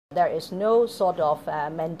There is no sort of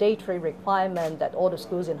mandatory requirement that all the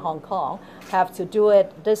schools in Hong Kong have to do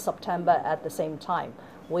it this September at the same time.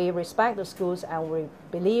 We respect the schools, and we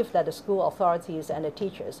believe that the school authorities and the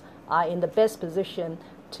teachers are in the best position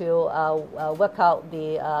to work out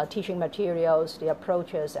the teaching materials, the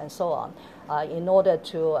approaches, and so on, in order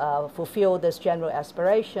to fulfill this general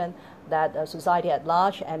aspiration that society at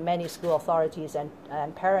large and many school authorities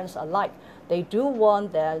and parents alike, they do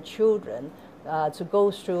want their children to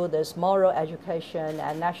go through this moral education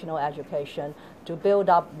and national education to build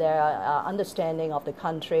up their understanding of the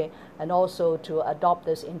country, and also to adopt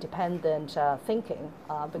this independent thinking,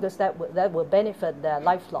 because that will benefit their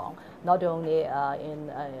lifelong, not only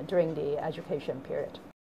during the education period.